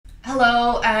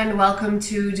Hello and welcome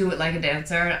to Do It Like a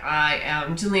Dancer. I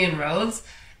am Gillian Rhodes,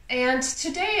 and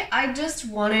today I just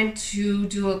wanted to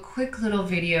do a quick little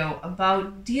video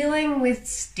about dealing with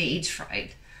stage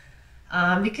fright.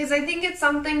 Because I think it's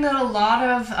something that a lot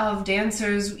of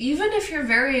dancers, even if you're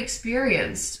very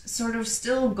experienced, sort of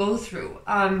still go through.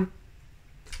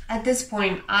 At this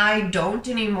point, I don't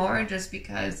anymore just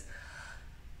because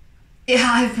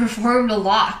I've performed a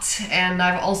lot, and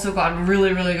I've also gotten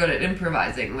really good at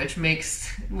improvising, which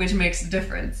makes a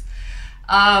difference.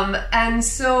 And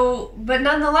so, but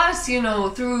nonetheless, you know,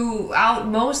 throughout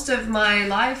most of my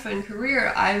life and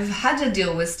career, I've had to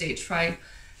deal with stage fright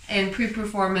and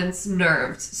pre-performance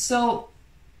nerves. So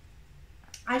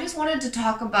I just wanted to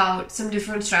talk about some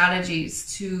different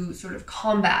strategies to sort of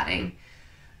combating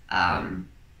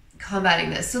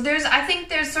this. So I think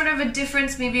there's sort of a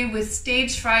difference maybe with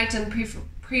stage fright and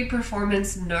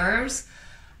pre-performance nerves.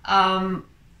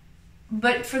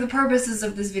 But for the purposes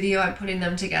of this video, I'm putting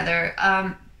them together.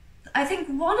 I think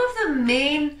one of the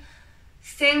main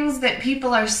things that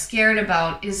people are scared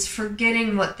about is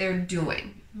forgetting what they're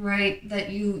doing, right?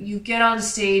 That you get on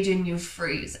stage and you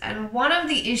freeze. And one of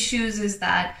the issues is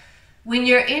that when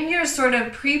you're in your sort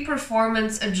of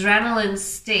pre-performance adrenaline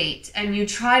state and you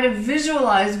try to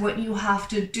visualize what you have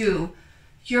to do,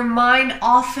 your mind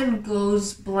often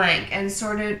goes blank and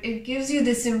sort of, it gives you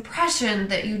this impression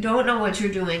that you don't know what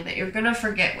you're doing, that you're gonna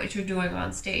forget what you're doing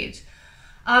on stage.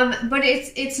 But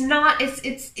it's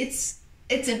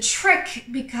a trick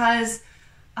because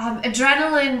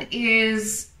adrenaline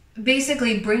is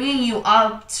basically bringing you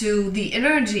up to the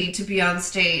energy to be on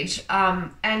stage,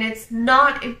 and it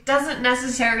doesn't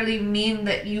necessarily mean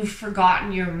that you've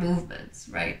forgotten your movements,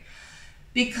 right?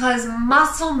 Because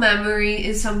muscle memory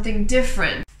is something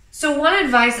different. So one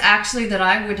advice actually that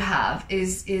I would have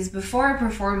is before a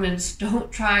performance, don't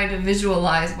try to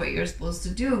visualize what you're supposed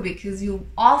to do, because you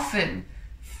often,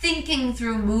 thinking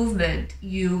through movement,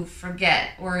 you forget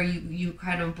or you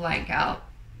kind of blank out.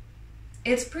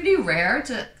 It's pretty rare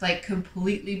to like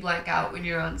completely blank out when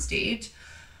you're on stage,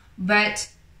 but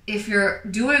if you're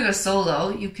doing a solo,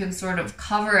 you can sort of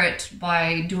cover it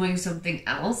by doing something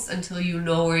else until you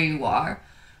know where you are.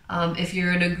 If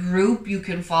you're in a group, you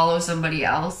can follow somebody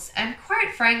else, and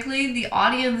quite frankly, the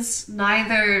audience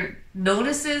neither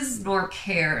notices nor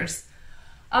cares.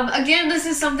 Again, this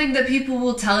is something that people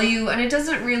will tell you, and it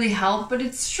doesn't really help, but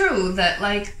it's true that,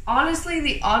 like, honestly,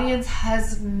 the audience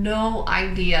has no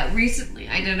idea. Recently,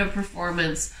 I did a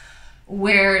performance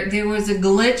where there was a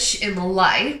glitch in the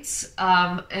lights,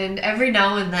 and every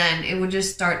now and then it would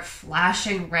just start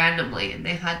flashing randomly, and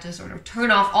they had to sort of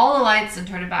turn off all the lights and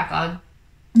turn it back on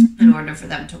in order for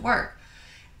them to work.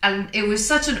 And it was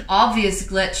such an obvious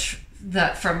glitch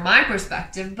that from my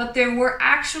perspective, but there were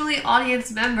actually audience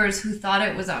members who thought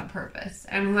it was on purpose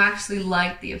and who actually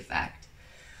liked the effect.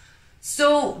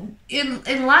 So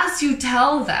unless you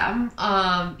tell them,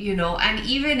 you know, and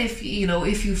even if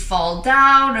you fall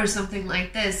down or something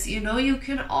like this, you know, you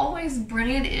can always bring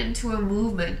it into a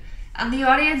movement and the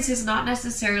audience is not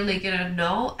necessarily gonna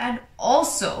know. And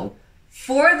also,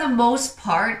 for the most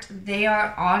part, they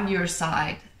are on your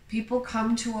side. People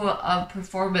come to a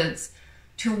performance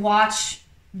to watch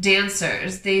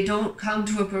dancers. They don't come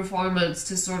to a performance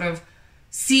to sort of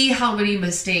see how many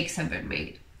mistakes have been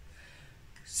made.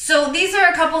 So these are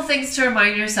a couple things to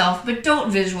remind yourself, but don't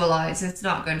visualize. It's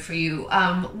not good for you.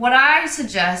 What I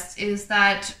suggest is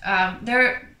that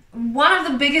one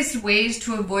of the biggest ways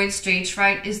to avoid stage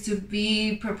fright is to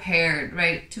be prepared,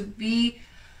 right?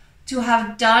 To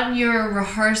have done your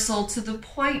rehearsal to the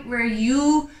point where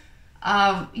you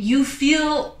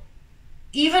feel,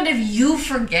 even if you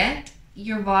forget,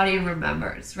 your body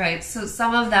remembers, right? So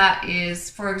some of that is,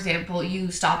 for example,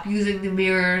 you stop using the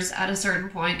mirrors at a certain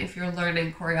point. If you're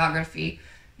learning choreography,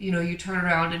 you know, you turn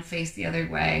around and face the other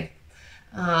way.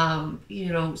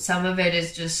 You know, some of it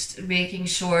is just making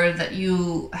sure that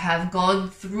you have gone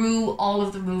through all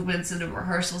of the movements in a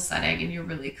rehearsal setting and you're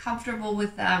really comfortable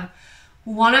with them.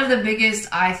 One of the biggest,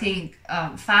 I think,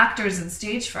 factors in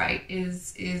stage fright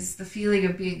is the feeling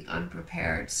of being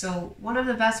unprepared. So one of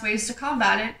the best ways to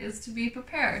combat it is to be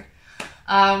prepared.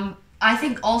 I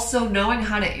think also knowing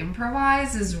how to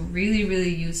improvise is really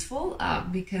useful,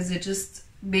 because it just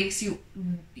gives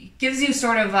you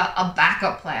sort of a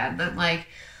backup plan that, like,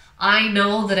 I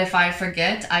know that if I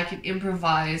forget, I can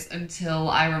improvise until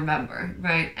I remember,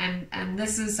 right? And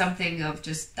this is something of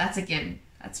just,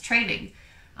 that's training.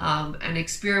 And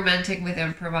experimenting with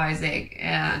improvising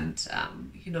and,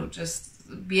 you know,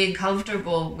 just being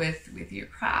comfortable with your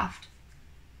craft.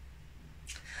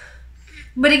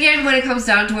 But again, when it comes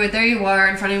down to it, there you are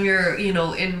in front of your, you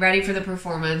know, ready for the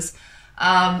performance.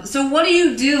 So what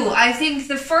do? I think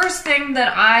the first thing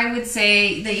that I would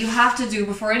say that you have to do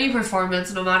before any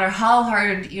performance, no matter how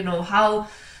hard, you know, how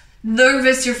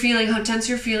nervous you're feeling, how tense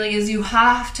you're feeling, is you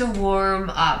have to warm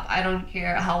up. I don't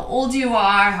care how old you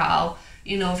are, how,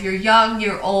 you know, if you're young,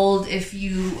 you're old, if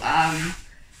you,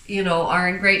 you know, are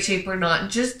in great shape or not.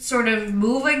 Just sort of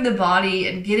moving the body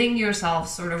and getting yourself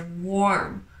sort of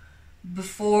warm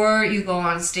before you go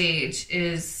on stage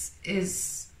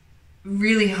is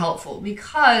really helpful,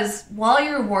 because while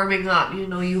you're warming up, you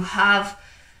know, you have,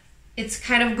 it's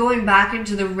kind of going back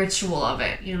into the ritual of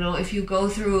it. You know, if you go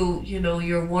through, you know,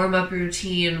 your warm-up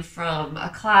routine from a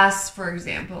class, for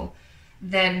example,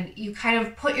 then you kind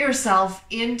of put yourself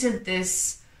into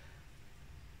this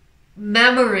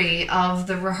memory of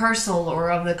the rehearsal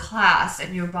or of the class,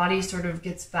 and your body sort of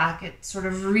gets back, it sort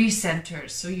of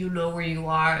recenters, so you know where you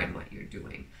are and what you're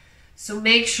doing. So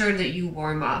make sure that you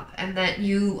warm up, and that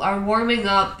you are warming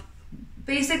up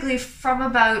basically from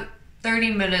about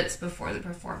 30 minutes before the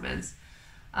performance.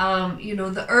 You know,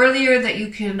 the earlier that you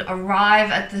can arrive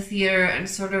at the theater and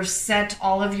sort of set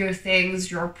all of your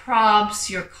things, your props,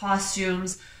 your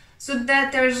costumes, so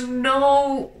that there's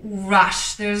no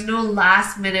rush, there's no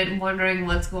last minute wondering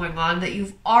what's going on, that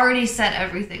you've already set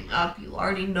everything up, you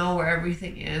already know where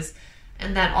everything is,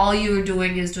 and that all you're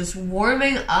doing is just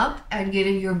warming up and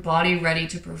getting your body ready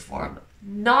to perform.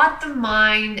 Not the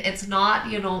mind, it's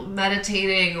not, you know,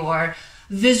 meditating or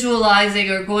visualizing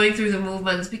or going through the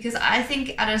movements, because I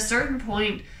think at a certain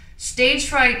point, stage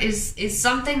fright is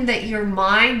something that your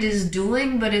mind is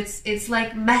doing, but it's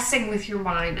like messing with your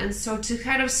mind. And so to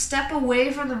kind of step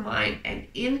away from the mind and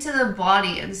into the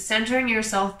body and centering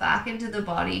yourself back into the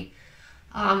body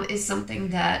is something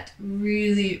that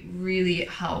really, really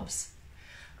helps.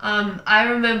 I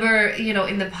remember, you know,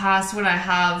 in the past, what I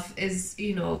have is,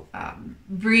 you know,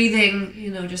 breathing, you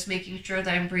know, just making sure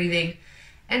that I'm breathing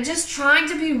and just trying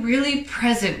to be really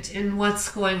present in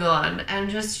what's going on, and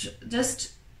just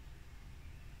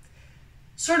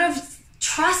sort of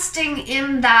trusting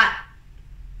in that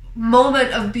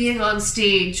moment of being on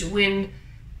stage when,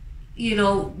 you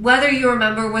know, whether you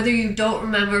remember, whether you don't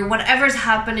remember, whatever's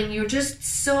happening, you're just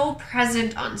so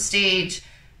present on stage.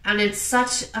 And it's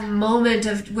such a moment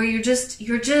of where you're just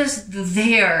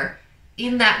there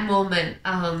in that moment.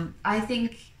 I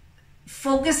think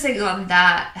focusing on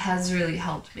that has really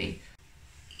helped me.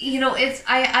 You know,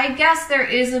 I guess there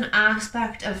is an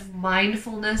aspect of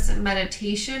mindfulness and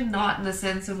meditation, not in the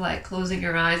sense of like closing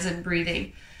your eyes and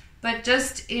breathing, but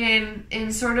just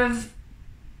in sort of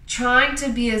trying to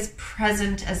be as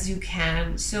present as you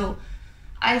can. So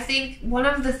I think one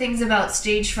of the things about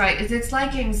stage fright is it's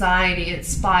like anxiety, it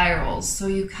spirals. So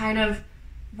you kind of,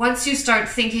 once you start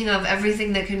thinking of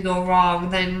everything that can go wrong,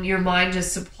 then your mind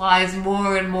just supplies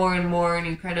more and more and more, and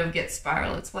you kind of get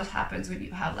spiral. It's what happens when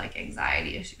you have like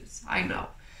anxiety issues. I know.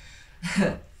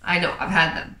 I know, I've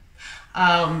had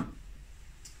them.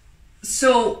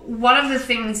 So one of the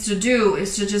things to do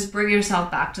is to just bring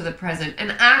yourself back to the present.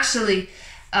 And actually,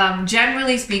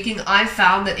 generally speaking, I've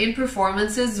found that in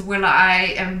performances when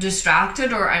I am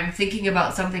distracted or I'm thinking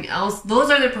about something else,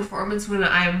 those are the performances when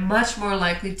I am much more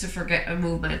likely to forget a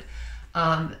movement.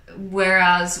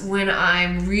 Whereas when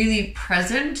I'm really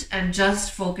present and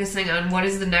just focusing on what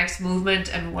is the next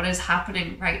movement and what is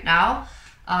happening right now,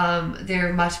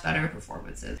 they're much better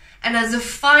performances. And as a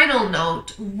final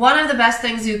note, one of the best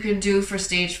things you can do for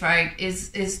stage fright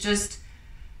is just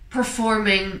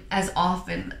performing as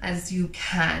often as you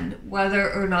can,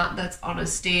 whether or not that's on a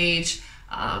stage,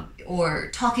 or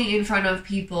talking in front of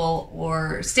people,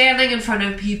 or standing in front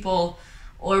of people,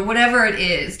 or whatever it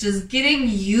is. Just getting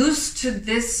used to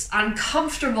this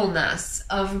uncomfortableness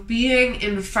of being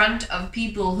in front of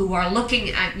people who are looking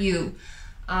at you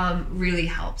really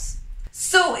helps.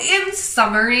 So in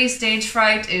summary, stage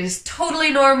fright is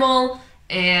totally normal,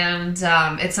 and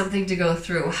it's something to go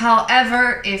through.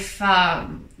 However, if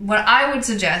what I would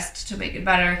suggest to make it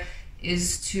better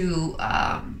is to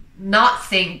not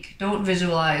think, don't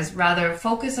visualize, rather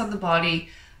focus on the body,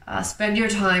 spend your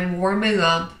time warming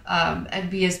up,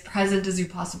 and be as present as you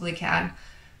possibly can.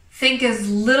 Think as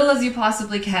little as you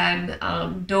possibly can.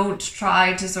 Don't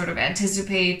try to sort of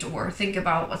anticipate or think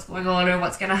about what's going on or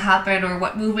what's going to happen or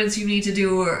what movements you need to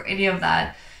do or any of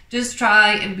that. Just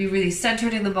try and be really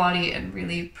centered in the body and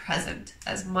really present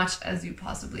as much as you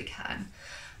possibly can.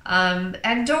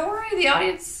 And don't worry, the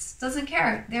audience doesn't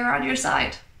care. They're on your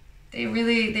side.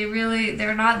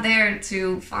 They're not there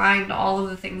to find all of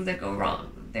the things that go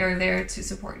wrong. They're there to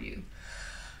support you.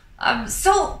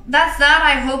 So that's that.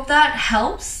 I hope that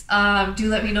helps. Do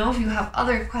let me know if you have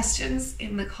other questions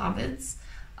in the comments.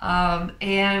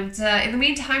 In the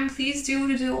meantime, please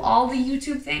do all the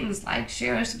YouTube things, like,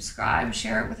 share, subscribe,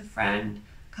 share it with a friend,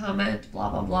 comment, blah,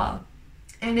 blah, blah.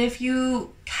 And if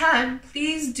you can,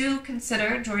 please do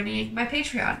consider joining my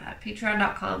Patreon at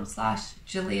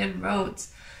patreon.com/Gillian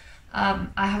Rhodes.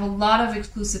 I have a lot of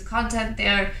exclusive content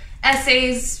there,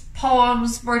 essays,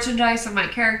 poems, merchandise of my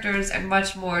characters, and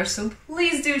much more. So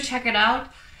please do check it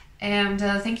out. And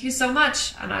thank you so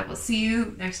much, and I will see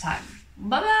you next time.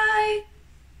 Bye-bye!